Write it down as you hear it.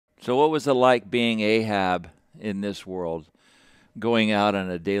So what was it like being Ahab in this world, going out on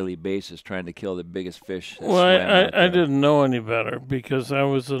a daily basis trying to kill the biggest fish that Well, swam out I there? didn't know any better because I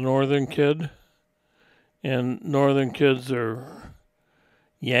was a northern kid, and northern kids are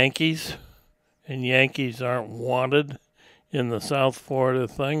Yankees, and Yankees aren't wanted in the South Florida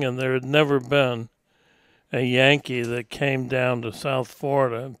thing, and there had never been a Yankee that came down to South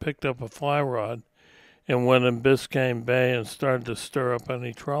Florida and picked up a fly rod and went in Biscayne Bay and started to stir up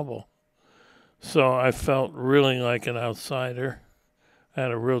any trouble. So I felt really like an outsider. I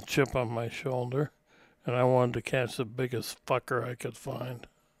had a real chip on my shoulder, and I wanted to catch the biggest fucker I could find.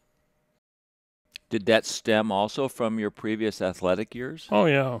 Did that stem also from your previous athletic years? Oh,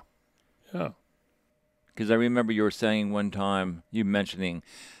 yeah. Yeah. Because I remember you were saying one time, you mentioning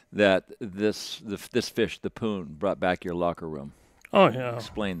that this fish, the poon, brought back your locker room. Oh, yeah.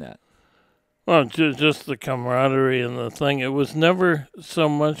 Explain that. Well, just the camaraderie and the thing. It was never so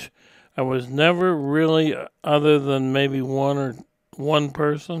much. I was never really, other than maybe one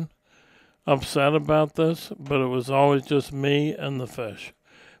person, upset about this, but it was always just me and the fish.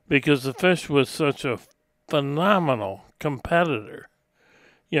 Because the fish was such a phenomenal competitor.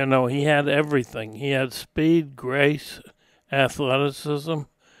 You know, he had everything. He had speed, grace, athleticism,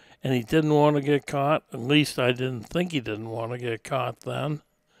 and he didn't want to get caught. At least I didn't think he didn't want to get caught then,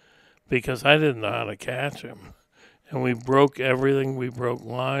 because I didn't know how to catch him. And we broke everything. We broke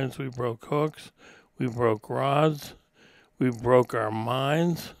lines, we broke hooks, we broke rods, we broke our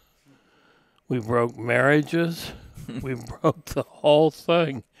minds, we broke marriages, we broke the whole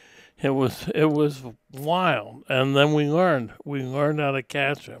thing. It was wild. And then we learned how to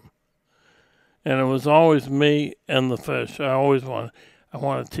catch him. And it was always me and the fish. I want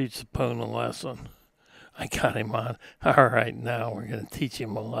to teach the poon a lesson. I got him on. All right, now we're going to teach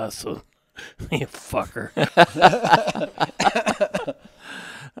him a lesson. You fucker.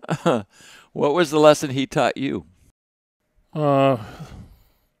 What was the lesson he taught you?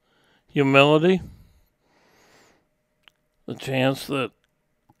 Humility. The chance that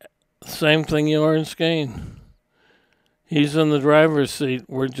same thing you learn skiing. He's in the driver's seat.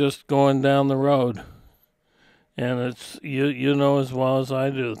 We're just going down the road. And it's you know as well as I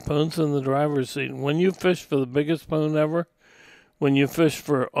do. The poon's in the driver's seat. When you fish for the biggest poon ever, when you fish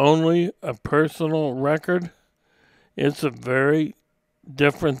for only a personal record, it's a very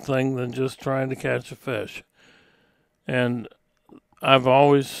different thing than just trying to catch a fish. And I've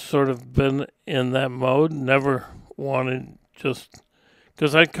always sort of been in that mode, never wanted just,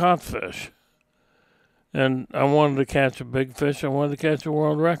 because I caught fish. And I wanted to catch a big fish. I wanted to catch a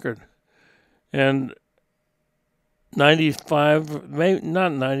world record. And 95, maybe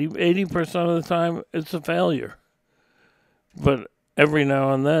not 90, 80% of the time, it's a failure. But every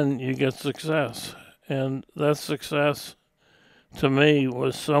now and then you get success. And that success, to me,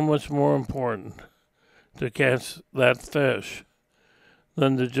 was so much more important to catch that fish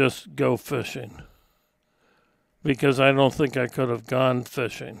than to just go fishing. Because I don't think I could have gone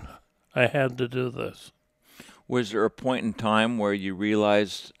fishing. I had to do this. Was there a point in time where you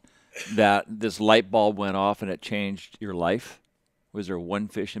realized that this light bulb went off and it changed your life? Was there one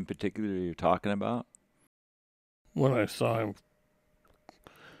fish in particular you're talking about? When I saw him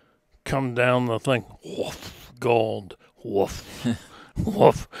come down the thing, woof, gold, woof,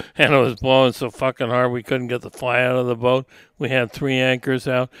 woof, and it was blowing so fucking hard we couldn't get the fly out of the boat. We had 3 anchors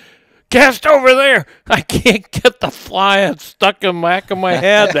out. Cast over there! I can't get the fly. It's stuck in the back of my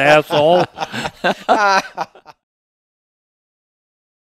head, asshole.